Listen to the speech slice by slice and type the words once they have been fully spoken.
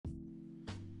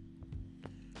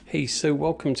Hey, so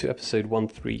welcome to episode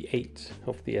 138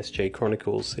 of the SJ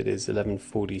Chronicles. It is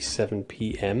 11:47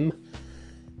 p.m.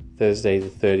 Tuesday the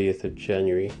 30th of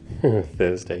January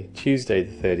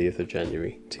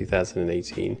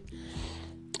 2018.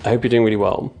 I hope you're doing really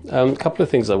well. A couple of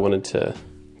things I wanted to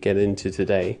get into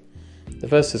today. The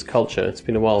first is culture. It's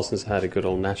been a while since I had a good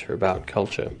old natter about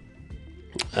culture.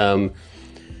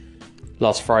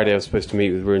 Last Friday I was supposed to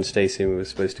meet with Rue and Stacey, and we were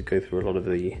supposed to go through a lot of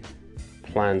the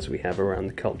plans we have around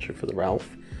the culture for the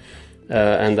Ralph,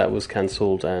 and that was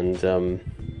cancelled and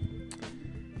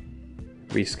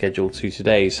rescheduled to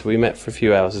today. So we met for a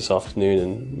few hours this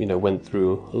afternoon and went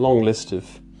through a long list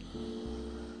of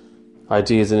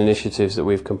ideas and initiatives that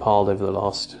we've compiled over the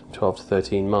last 12 to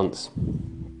 13 months.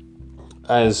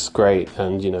 As great,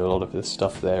 and a lot of the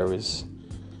stuff there is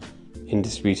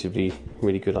indisputably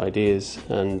really good ideas,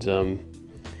 and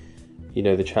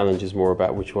the challenge is more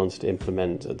about which ones to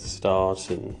implement at the start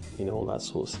and, all that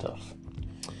sort of stuff.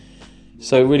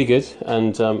 So really good.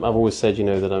 And I've always said,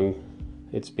 that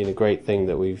it's been a great thing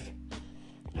that we've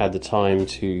had the time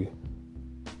to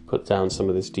put down some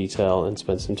of this detail and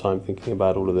spend some time thinking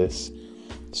about all of this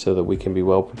so that we can be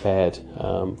well prepared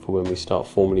for when we start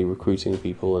formally recruiting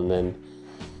people, and then,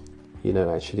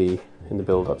 actually in the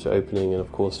build up to opening, and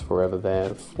of course forever there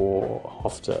for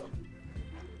after.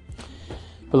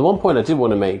 But the one point I did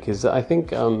want to make is that I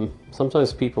think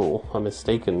sometimes people are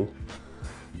mistaken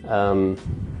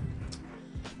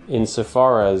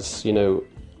insofar as,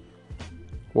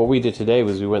 what we did today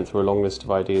was we went through a long list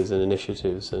of ideas and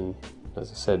initiatives, and as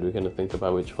I said, we're going to think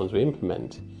about which ones we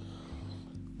implement.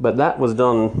 But that was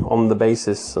done on the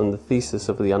basis and the thesis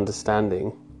of the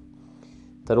understanding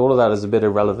that all of that is a bit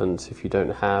irrelevant if you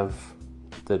don't have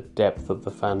the depth of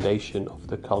the foundation of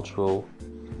the cultural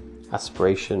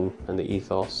aspiration and the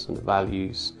ethos and the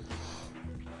values.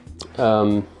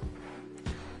 So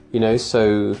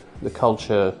the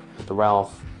culture at the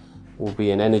Ralph will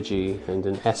be an energy and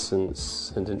an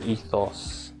essence and an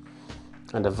ethos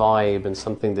and a vibe and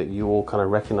something that you all kind of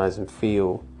recognize and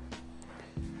feel.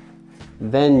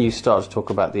 Then you start to talk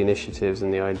about the initiatives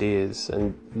and the ideas,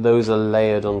 and those are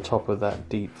layered on top of that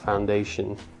deep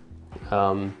foundation.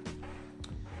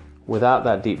 Without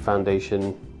that deep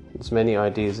foundation, as many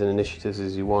ideas and initiatives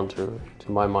as you want are,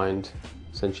 to my mind,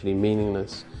 essentially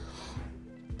meaningless.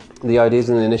 The ideas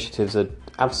and the initiatives are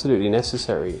absolutely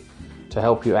necessary to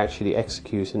help you actually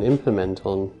execute and implement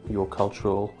on your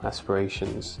cultural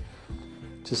aspirations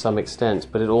to some extent,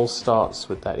 but it all starts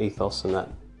with that ethos and that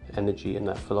energy and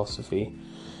that philosophy.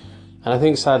 And I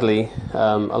think sadly,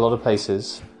 a lot of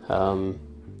places, on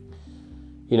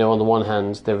the one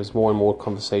hand, there is more and more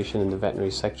conversation in the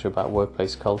veterinary sector about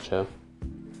workplace culture,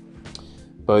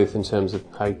 both in terms of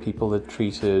how people are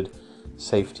treated,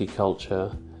 safety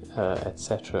culture,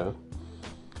 etc.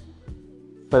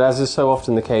 But as is so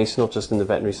often the case, not just in the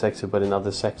veterinary sector, but in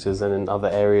other sectors and in other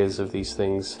areas of these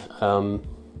things,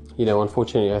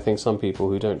 unfortunately, I think some people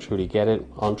who don't truly get it,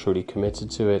 aren't truly committed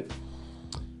to it,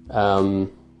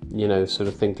 sort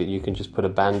of think that you can just put a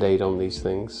band-aid on these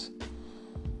things.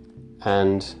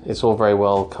 And it's all very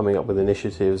well coming up with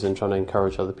initiatives and trying to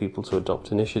encourage other people to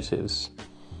adopt initiatives.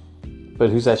 But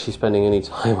who's actually spending any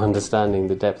time understanding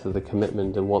the depth of the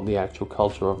commitment and what the actual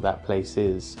culture of that place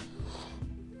is?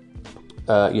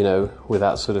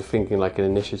 Without sort of thinking like an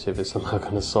initiative is somehow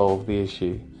going to solve the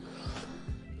issue.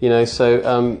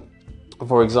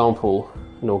 For example,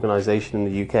 an organisation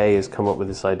in the UK has come up with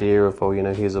this idea of,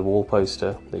 here's a wall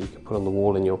poster that you can put on the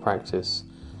wall in your practice.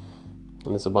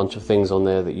 And there's a bunch of things on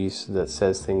there that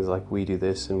says things like, we do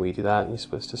this and we do that, and you're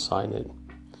supposed to sign it.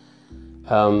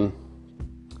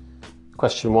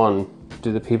 Question 1,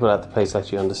 do the people at the place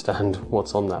actually understand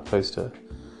what's on that poster?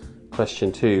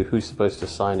 Question 2, who's supposed to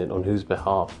sign it on whose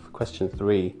behalf? Question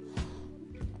 3,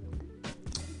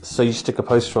 so you stick a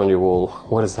poster on your wall,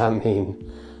 what does that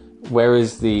mean? Where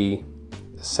is the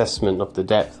assessment of the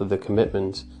depth of the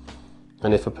commitment?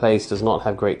 And if a place does not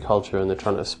have great culture and they're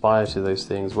trying to aspire to those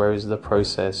things, where is the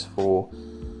process for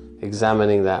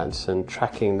examining that and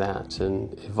tracking that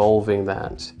and evolving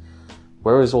that?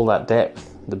 Where is all that depth,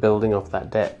 the building of that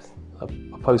depth? A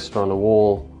poster on a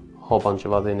wall, a whole bunch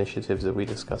of other initiatives that we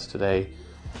discussed today,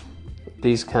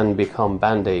 these can become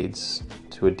band-aids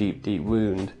to a deep, deep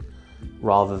wound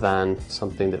rather than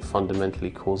something that fundamentally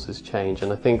causes change.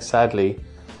 And I think, sadly,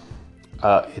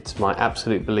 it's my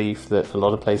absolute belief that a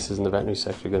lot of places in the veterinary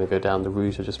sector are going to go down the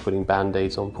route of just putting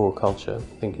band-aids on poor culture,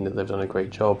 thinking that they've done a great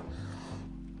job.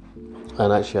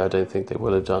 And actually, I don't think they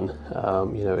will have done.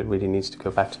 It really needs to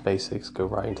go back to basics, go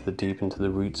right into the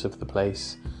roots of the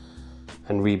place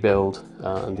and rebuild.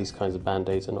 And these kinds of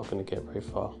band-aids are not going to get very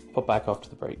far. Pop back after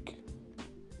the break.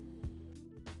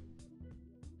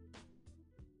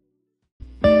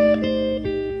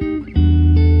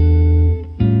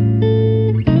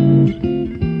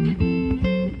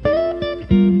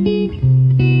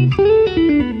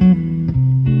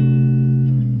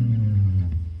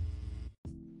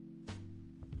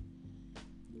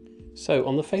 So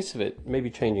on the face of it, maybe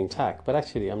changing tack, but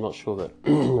actually I'm not sure that I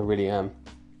really am.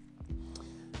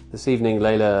 This evening,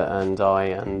 Layla and I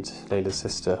and Layla's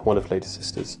sister, one of Layla's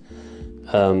sisters,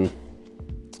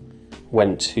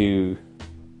 went to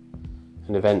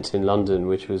an event in London,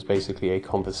 which was basically a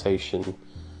conversation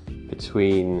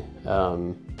between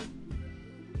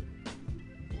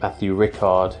Matthew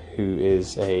Ricard, who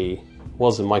was a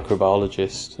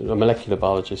microbiologist, a molecular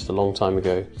biologist a long time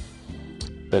ago,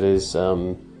 but is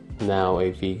now a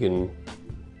vegan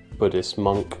Buddhist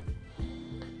monk,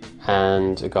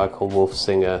 and a guy called Wolf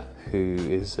Singer, who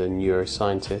is a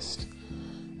neuroscientist,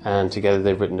 and together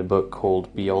they've written a book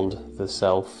called Beyond the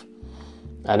Self,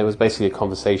 and it was basically a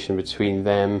conversation between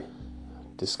them,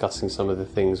 discussing some of the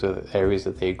things, areas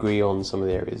that they agree on, some of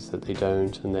the areas that they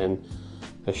don't, and then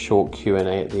a short Q&A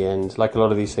at the end. Like a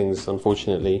lot of these things,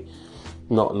 unfortunately,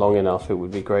 not long enough. It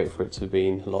would be great for it to have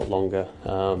been a lot longer.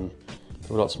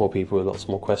 There were lots more people with lots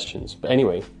more questions. But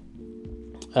anyway,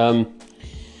 I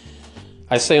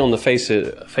say on the face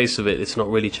of it, it's not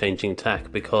really changing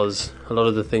tack, because a lot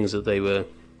of the things that they were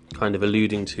kind of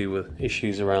alluding to were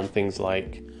issues around things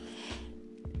like,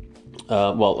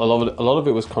 a lot of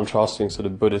it was contrasting sort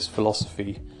of Buddhist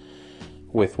philosophy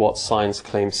with what science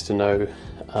claims to know,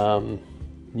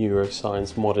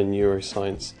 neuroscience, modern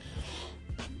neuroscience.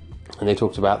 And they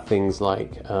talked about things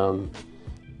like,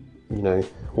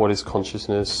 what is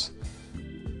consciousness?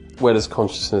 Where does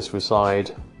consciousness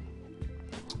reside?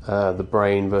 The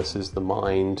brain versus the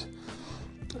mind,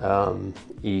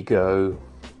 ego,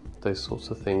 those sorts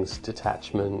of things,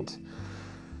 detachment.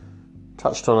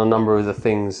 Touched on a number of the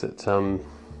things that,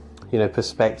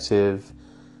 perspective,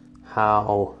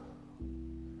 how,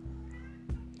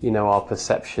 our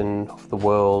perception of the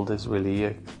world is really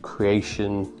a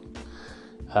creation.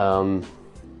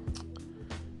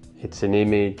 It's an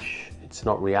image, it's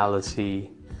not reality,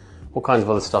 all kinds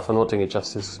of other stuff. I'm not doing it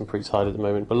justice because I'm pretty tired at the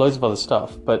moment, but loads of other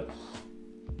stuff, but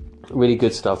really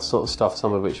good stuff, sort of stuff,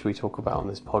 some of which we talk about on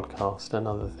this podcast and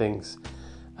other things.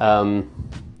 And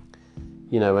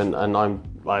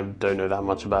I don't know that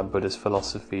much about Buddhist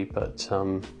philosophy, but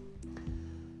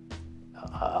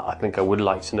I think I would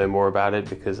like to know more about it,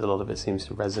 because a lot of it seems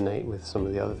to resonate with some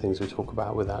of the other things we talk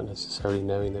about without necessarily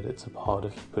knowing that it's a part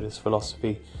of Buddhist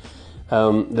philosophy.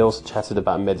 They also chatted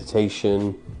about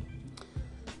meditation,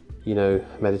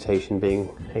 meditation being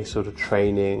a sort of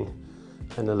training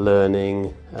and a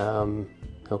learning,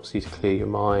 helps you to clear your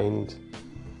mind.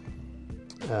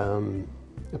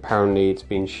 Apparently it's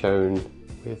been shown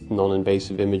with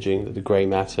non-invasive imaging that the grey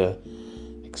matter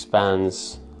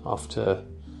expands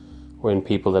when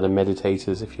people that are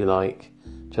meditators, if you like,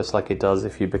 just like it does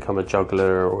if you become a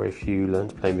juggler or if you learn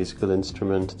to play a musical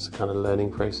instrument. It's a kind of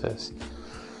learning process.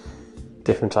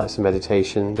 Different types of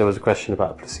meditation. There was a question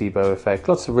about placebo effect.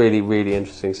 Lots of really, really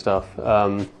interesting stuff.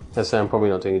 As I say, I'm probably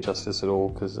not doing it justice at all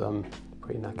because I'm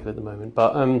pretty knackered at the moment.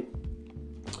 But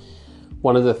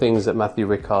one of the things that Matthew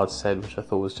Ricard said, which I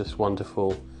thought was just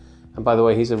wonderful, and by the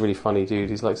way, he's a really funny dude.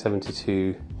 He's like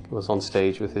 72, was on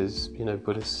stage with his,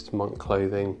 Buddhist monk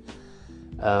clothing.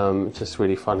 Just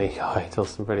really funny guy,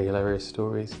 tells some pretty hilarious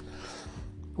stories.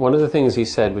 One of the things he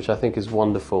said, which I think is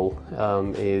wonderful,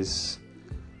 is,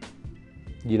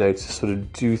 to sort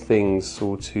of do things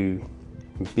or to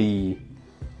be,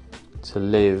 to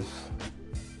live,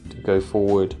 to go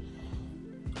forward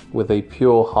with a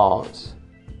pure heart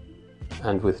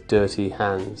and with dirty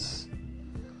hands.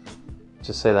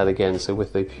 Just say that again. So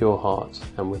with a pure heart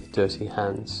and with dirty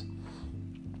hands.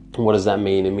 And what does that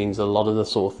mean? It means a lot of the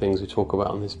sort of things we talk about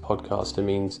on this podcast. It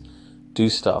means do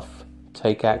stuff,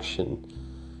 take action,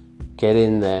 get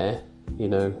in there,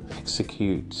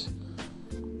 execute,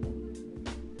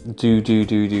 do,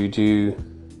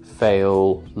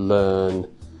 fail, learn,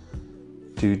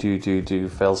 do,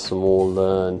 fail some more,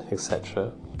 learn,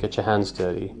 etc. Get your hands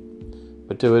dirty,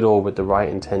 but do it all with the right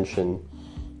intention.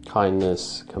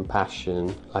 Kindness,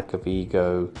 compassion, lack of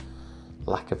ego,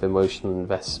 lack of emotional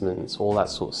investments, all that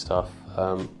sort of stuff.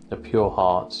 A pure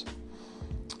heart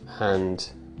and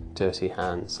dirty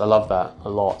hands. I love that a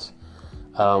lot.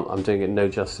 I'm doing it no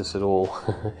justice at all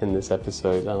in this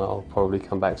episode, and I'll probably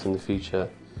come back to it in the future.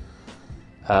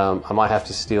 I might have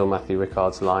to steal Matthew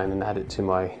Ricard's line and add it to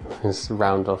my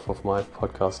round off of my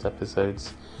podcast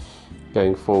episodes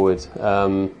going forward.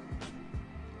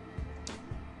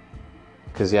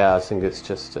 Because I think it's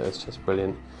just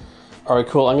brilliant. Alright,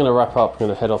 cool. I'm going to wrap up. I'm going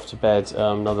to head off to bed.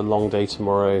 Another long day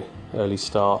tomorrow, early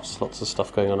starts, lots of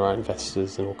stuff going on around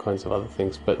investors and all kinds of other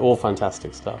things, but all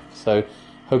fantastic stuff. So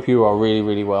hope you are really,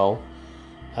 really well.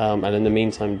 And in the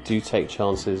meantime, do take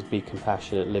chances, be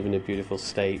compassionate, live in a beautiful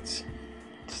state.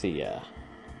 See ya.